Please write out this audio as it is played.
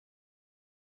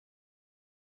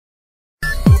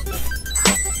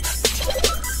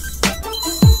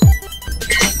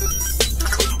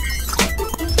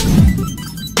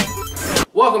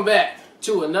Welcome back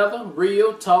to another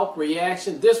Real Talk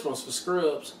Reaction. This one's for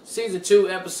Scrubs. Season 2,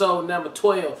 episode number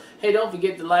 12. Hey, don't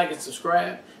forget to like and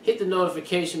subscribe. Hit the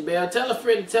notification bell. Tell a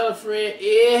friend to tell a friend.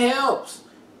 It helps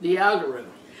the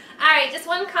algorithm. Alright, just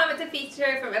one comment to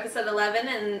feature from episode 11,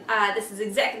 and this is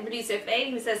executive producer Faye,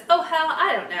 who says, "Oh hell,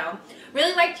 I don't know.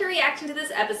 Really liked your reaction to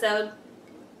this episode."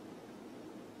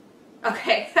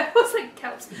 Okay, I was like,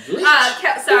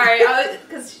 sorry,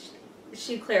 because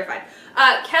she clarified.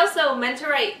 Kelso meant to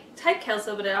write, type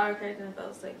Kelso, but it autocorrected and it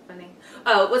was like funny.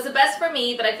 Oh, was the best for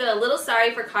me, but I feel a little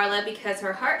sorry for Carla because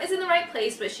her heart is in the right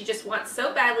place, but she just wants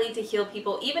so badly to heal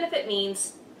people, even if it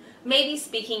means maybe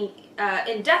speaking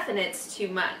indefinites too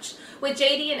much. With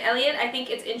JD and Elliot, I think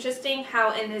it's interesting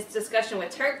how in his discussion with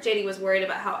Turk, JD was worried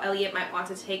about how Elliot might want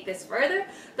to take this further,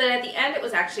 but at the end it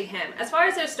was actually him. As far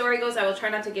as their story goes, I will try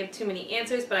not to give too many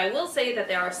answers, but I will say that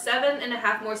there are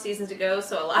 7.5 more seasons to go,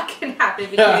 so a lot can happen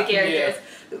between the characters.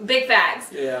 Yeah. Big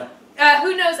facts. Yeah.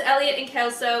 Who knows, Elliot and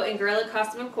Kelso, in gorilla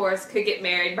costume of course, could get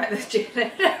married by the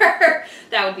janitor.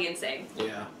 That would be insane.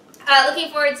 Yeah.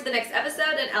 Looking forward to the next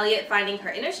episode and Elliot finding her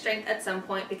inner strength at some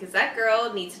point because that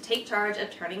girl needs to take charge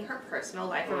of turning her personal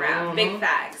life around. Big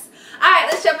facts. Alright,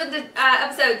 let's jump into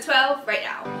episode 12 right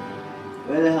now.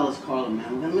 Where the hell is Carla,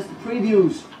 man? We're gonna miss the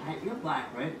previews. Hey, you're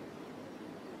black, right?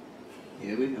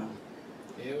 Here we go.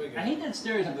 Here we go. I hate that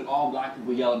stereotype that all black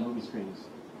people yell at movie screens.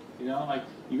 You know, like,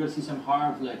 you go see some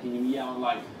horror flick and you yell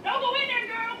like, "Don't go in there,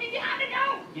 girl! Get behind the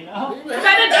door!" You know?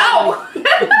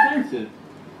 Behind the door!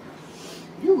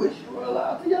 You wish you were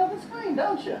allowed to yell at the screen,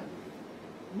 don't you?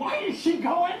 Why did she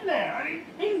go in there? I mean,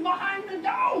 he's behind the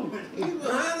door! He's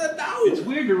behind the door! It's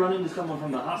weird to run into someone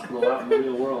from the hospital out in the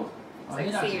real world. It's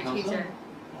like see your teacher.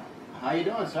 How you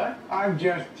doing, sir? I'm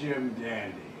just Jim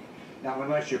Dandy. Now,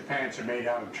 unless your pants are made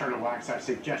out of turtle wax, I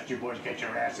suggest you boys get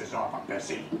your asses off of this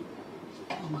seat.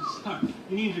 Oh, son,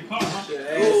 you need your car, huh?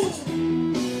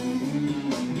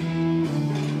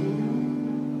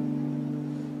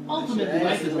 Ultimately,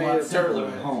 life is a lot simpler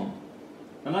at home.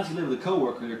 Unless you live with a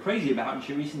coworker you're crazy about and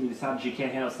she recently decided she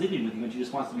can't handle sleeping with you and she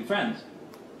just wants to be friends.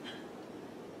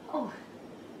 Oh,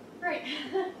 right.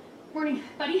 Morning,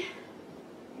 buddy.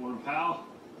 Morning, pal.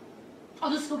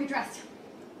 I'll just go get dressed.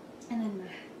 And then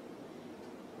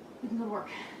we can go to work.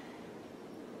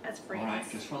 That's free. Alright,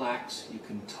 just relax. You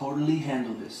can totally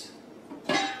handle this.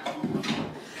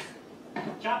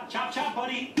 Chop, chop, chop,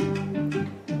 buddy!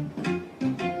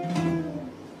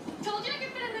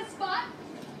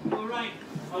 Alright,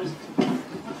 I'll just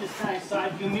put this guy's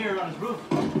side view mirror on his roof.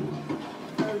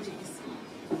 Oh, jeez.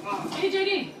 Hey,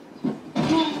 JD.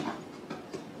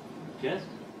 Yes?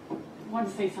 I wanted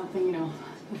to say something, you know,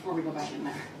 before we go back in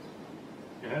there.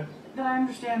 Yeah? That I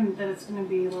understand that it's going to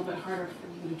be a little bit harder for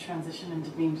you to transition into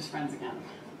being just friends again.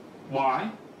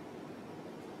 Why?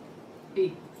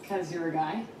 Because you're a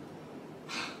guy.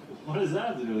 What does that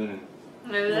have to do with it?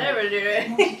 Never do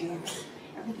it.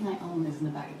 Everything I own is in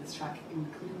the back of this truck,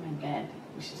 including my bed.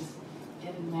 We should just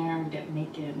get in there, get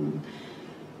naked, and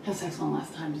have sex one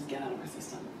last time, just get out of our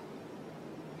system.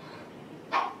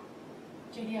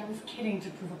 JD, I was kidding to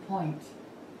prove a point.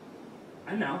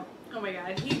 I know. Oh my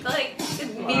god, he's like,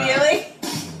 immediately.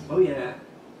 Oh yeah.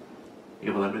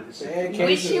 Yeah, well, I read this.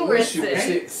 Wish you were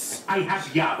six. I have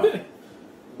Yabba.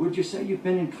 Would you say you've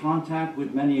been in contact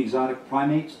with many exotic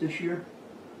primates this year?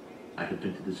 I have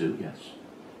been to the zoo, yes.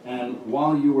 And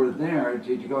while you were there,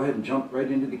 did you go ahead and jump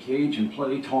right into the cage and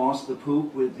play toss the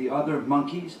poop with the other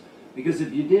monkeys? Because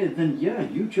if you did, then yeah,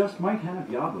 you just might have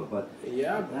Yabba. But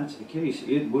if that's the case,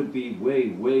 it would be way,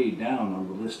 way down on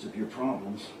the list of your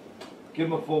problems. Give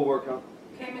him a full workout.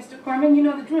 Okay, Mr. Corman, you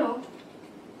know the drill.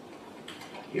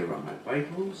 Here are my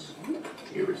vitals.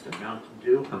 Here is the Mountain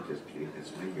Dew. I'm just getting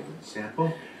this regular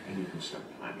sample, and you can start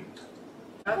climbing.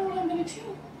 Oh, I'm gonna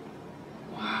too.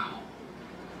 Wow.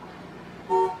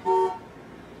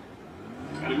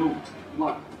 Gotta go. Good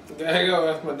luck. There you go,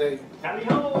 that's my day. Howdy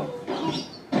ho! Oh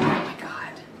my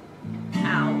god.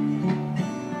 Ow.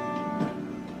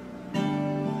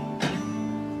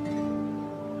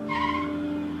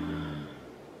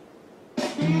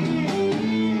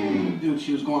 Dude,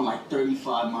 she was going like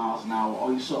 35 miles an hour.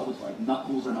 All you saw was like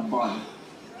knuckles and a bun.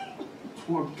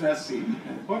 Poor Bessie,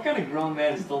 man. What kind of grown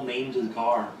man still names his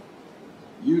car?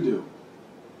 You do.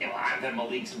 Yeah, well, I've had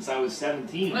Malik since I was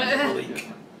 17. That's totally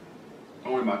different.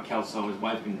 Don't worry about Kelso. His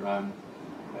wife can drive him.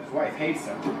 His wife hates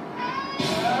him.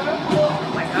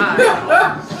 Oh my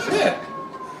god. Shit.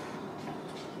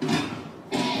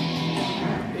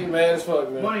 He mad as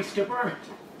fuck, man. Morning, Skipper.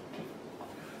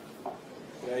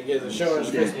 Gotta get the insurance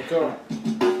fixed in the car.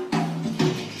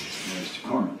 Mr.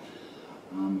 Corman,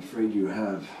 I'm afraid you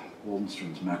have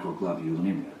Waldenstrom's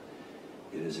macroglobulinemia.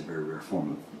 It is a very rare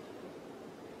form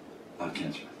of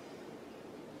cancer.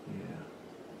 Yeah.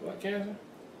 What cancer?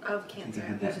 Of I cancer. think I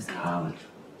had You that just in need- college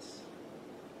once.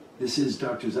 This is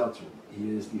Dr. Zeltzer.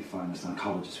 He is the finest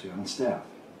oncologist we have on staff.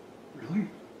 Really?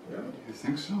 Yeah. You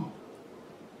think so?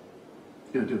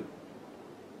 Yeah, do.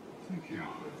 Thank you.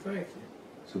 Thank you.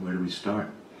 So where do we start?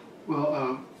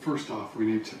 Well, first off, we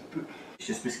need to... It's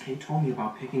just Miss Kay told me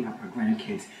about picking up her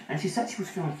grandkids, and she said she was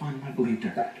feeling fine, and I believed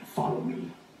her. Follow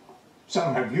me.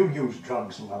 Son, have you used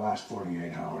drugs in the last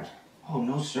 48 hours? Oh,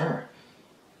 no, sir.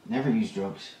 Never used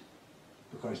drugs.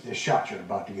 Because this shot you're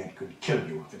about to get could kill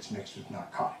you if it's mixed with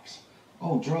narcotics.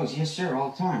 Oh, drugs, yes, sir,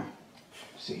 all the time.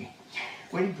 See?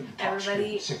 Waiting for the talk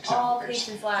Everybody, screen, 6 all hours.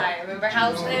 patients lie. Remember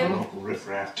House Food? Local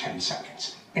riffraff, 10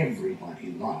 seconds.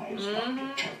 Everybody lies, Dr.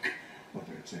 Turk.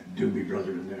 Whether it's that doobie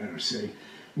brother in there or, say,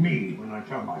 me when I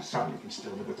tell my son he can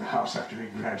still live at the house after he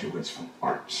graduates from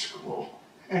art school.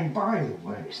 And by the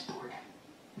way, sport,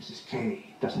 Mrs.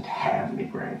 K doesn't have any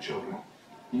grandchildren.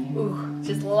 Ooh,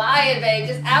 just lying, babe.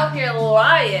 Just out here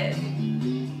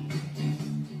lying.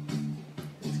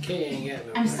 This kid ain't got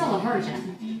no I'm still a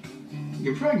virgin.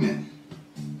 You're pregnant.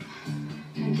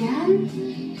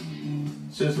 Again?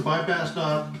 Since the bypass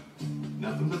op,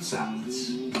 nothing but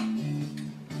salads.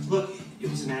 Look, it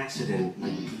was an accident.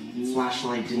 My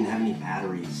flashlight didn't have any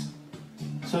batteries.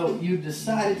 So you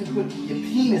decided to put your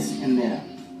penis in there.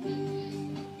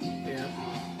 Yeah.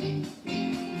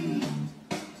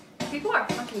 People are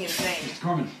fucking insane.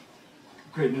 Carmen,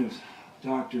 great news.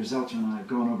 Dr. Zeltzer and I have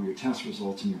gone over your test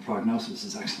results, and your prognosis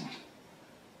is excellent.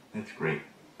 That's great.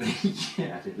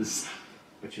 Yeah, it is.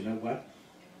 But you know what?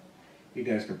 You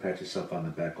guys can pat yourself on the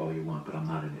back all you want, but I'm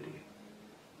not an idiot.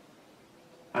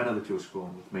 I know that you were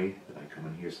screwing with me, that I come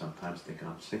in here sometimes thinking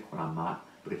I'm sick when I'm not.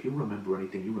 But if you remember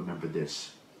anything, you remember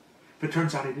this. If it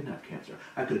turns out I didn't have cancer,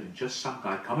 I could have been just some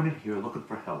guy coming in here looking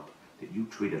for help that you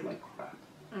treated like crap.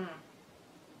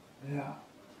 Yeah.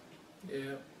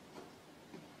 Yeah.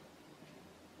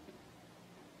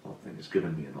 The whole thing has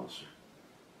given me an ulcer.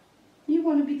 You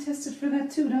want to be tested for that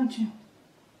too, don't you?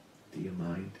 Do you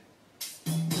mind?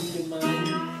 Good mind.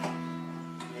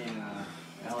 Yeah.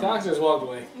 Cox just walked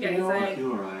away. Yeah, You know he's what? like- You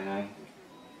were right.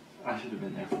 I should have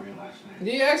been there for you last night.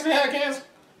 Do you actually have cancer?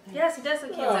 Yes, he does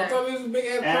have Oh, I cancer. thought this was a big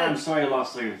ass And I'm prank. sorry I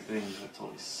lost all your things. That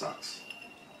totally sucks.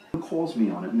 Calls me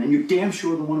on it, and then you're damn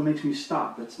sure the one who makes me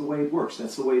stop. That's the way it works.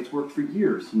 That's the way it's worked for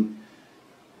years. And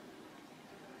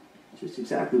just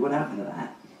exactly what happened to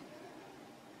that.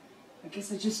 I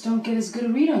guess I just don't get as good a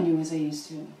read on you as I used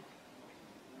to.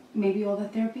 Maybe all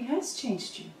that therapy has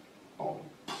changed you. Oh,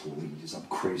 please, I'm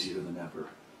crazier than ever.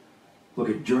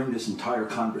 Look, during this entire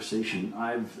conversation,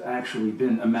 I've actually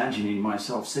been imagining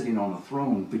myself sitting on a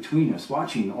throne between us,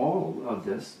 watching all of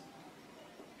this.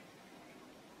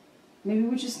 Maybe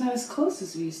we're just not as close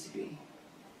as we used to be.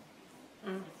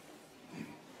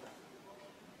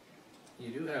 You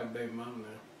do have a baby mama now.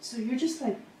 So you're just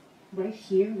like right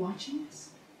here watching us?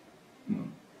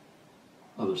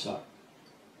 Other side.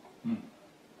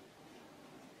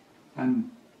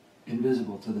 I'm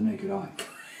invisible to the naked eye.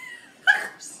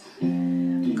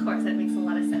 Of course, that makes a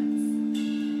lot of sense.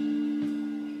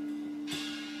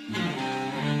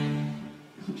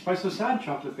 Why so sad,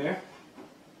 Chocolate Bear?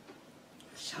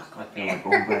 Chocolate Like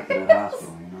going back to the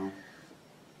hospital, you know?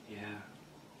 Yeah.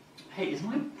 Hey, is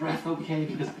my breath okay?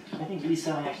 Because I think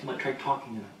Lisa and I actually might try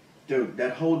talking to her. Dude,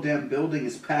 that whole damn building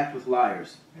is packed with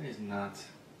liars. It is not.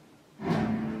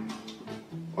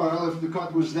 Well, if the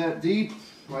cut was that deep,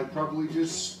 I'd probably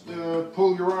just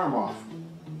pull your arm off.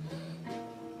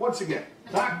 Once again,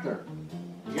 Dr.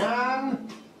 Jan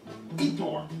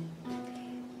Itor.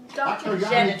 Dr.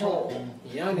 Jan Genital.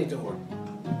 Yanni door.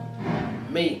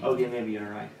 Me. Oh, yeah, maybe you're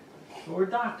right. But we're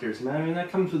doctors, man. I mean, that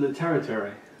comes with the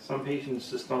territory. Some patients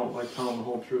just don't like telling the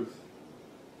whole truth.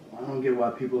 I don't get why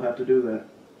people have to do that.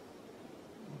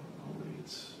 Maybe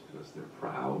it's because they're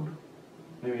proud.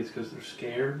 Maybe it's because they're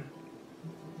scared.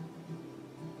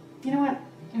 You know what?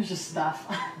 It was just stuff.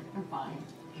 I'm fine.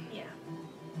 Yeah.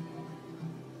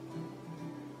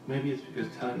 Maybe it's because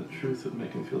telling the truth would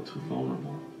make them feel too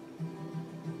vulnerable.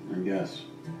 I guess.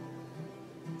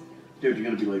 Dude, you're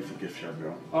gonna be late for the gift shop,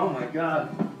 girl. Oh my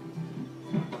god.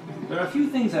 There are a few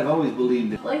things I've always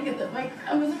believed in. Like that my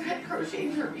grandmother had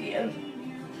crocheted for me and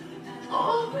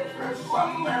my first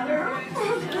love letter.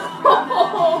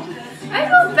 I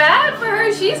feel bad for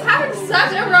her. She's having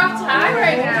such a rough time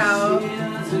right now.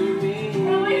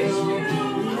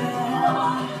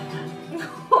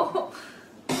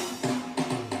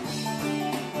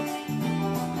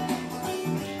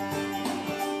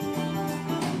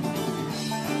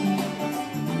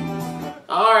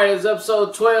 All all right, it's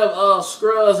episode 12 of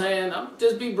Scrubs, and I'm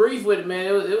just be brief with it, man.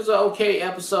 It was an okay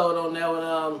episode on that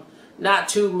one. Not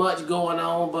too much going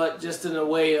on, but just in the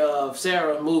way of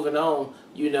Sarah moving on.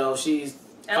 You know, she's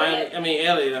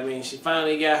Elliot. She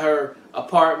finally got her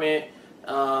apartment.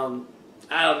 I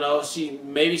don't know.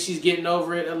 Maybe she's getting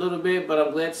over it a little bit, but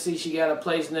I'm glad to see she got a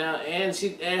place now. And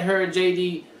her and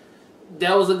JD,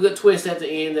 that was a good twist at the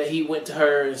end that he went to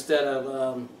her instead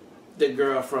of the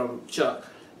girl from Chuck,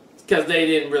 because they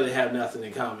didn't really have nothing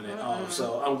in common at all.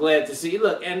 So I'm glad to see.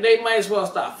 Look, and they might as well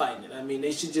stop fighting it. I mean,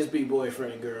 they should just be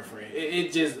boyfriend and girlfriend.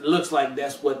 It just looks like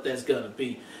that's what that's gonna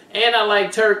be. And I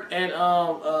like Turk and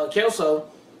Kelso.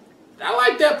 I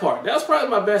like that part. That was probably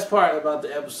my best part about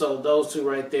the episode. Those two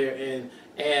right there.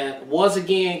 And once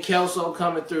again, Kelso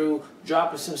coming through,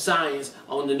 dropping some science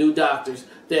on the new doctors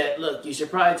that, look, you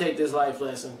should probably take this life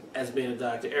lesson as being a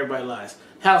doctor. Everybody lies.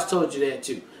 House told you that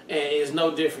too. And it's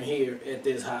no different here at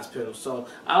this hospital. So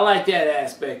I like that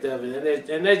aspect of it.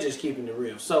 And they're just keeping it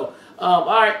real. So, all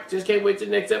right, just can't wait to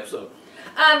the next episode.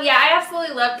 Yeah, I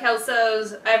absolutely love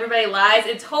Kelso's Everybody Lies.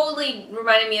 It totally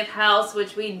reminded me of House,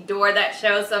 which we adore that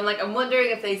show. So I'm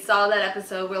wondering if they saw that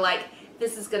episode, we're like,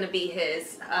 this is going to be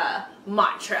his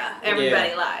mantra,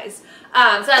 Everybody Lies. So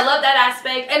I love that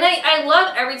aspect. And I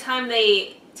love every time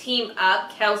they team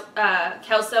up,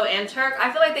 Kelso and Turk.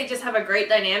 I feel like they just have a great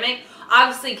dynamic.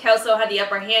 Obviously, Kelso had the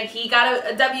upper hand. He got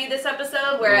a W this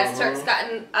episode, whereas Turk's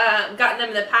gotten them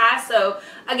in the past. So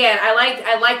again, I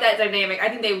like that dynamic. I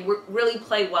think they really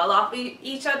play well off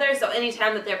each other. So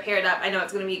anytime that they're paired up, I know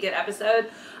it's going to be a good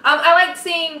episode. I like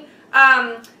seeing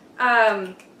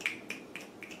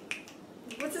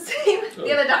what's his name?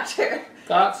 The other doctor.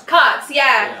 Cox,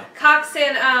 yeah. Cox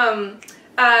and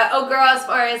oh girl, as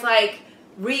far as like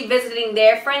revisiting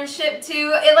their friendship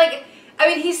too.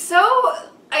 He's so.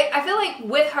 I feel like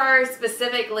with her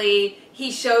specifically,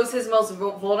 he shows his most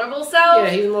vulnerable self. Yeah,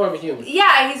 he's more of a human.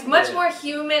 Yeah, he's much more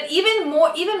human, even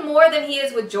more than he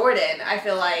is with Jordan, I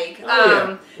feel like.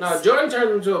 No, Jordan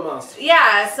turned him into a monster.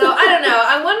 Yeah, so I don't know.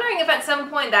 I'm wondering if at some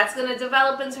point that's going to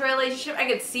develop into a relationship. I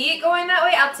could see it going that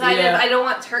way outside of, I don't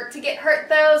want Turk to get hurt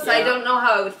though, so I don't know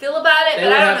how I would feel about it. They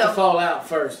but would I don't have to fall out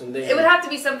first and then. It would have to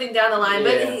be something down the line,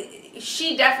 but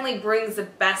she definitely brings the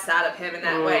best out of him in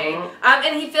that way.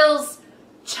 And he feels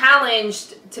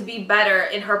challenged to be better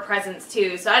in her presence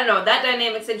too. So I don't know, that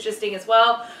dynamic's interesting as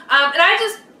well.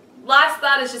 Last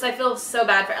thought is just I feel so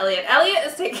bad for Elliot. Elliot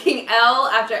is taking L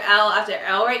after L after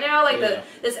L right now.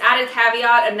 This added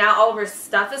caveat, and now all of her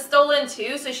stuff is stolen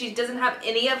too, so she doesn't have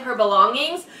any of her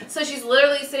belongings. So she's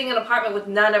literally sitting in an apartment with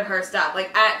none of her stuff,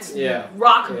 like at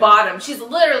rock bottom. She's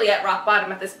literally at rock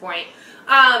bottom at this point.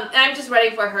 And I'm just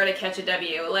ready for her to catch a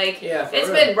W. It's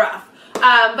been rough.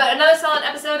 But another solid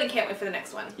episode, and can't wait for the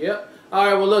next one. Yep. All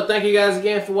right, well, look, thank you guys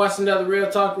again for watching another Real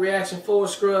Talk reaction for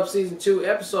Scrubs Season 2,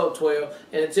 Episode 12.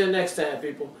 And until next time,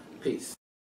 people, peace.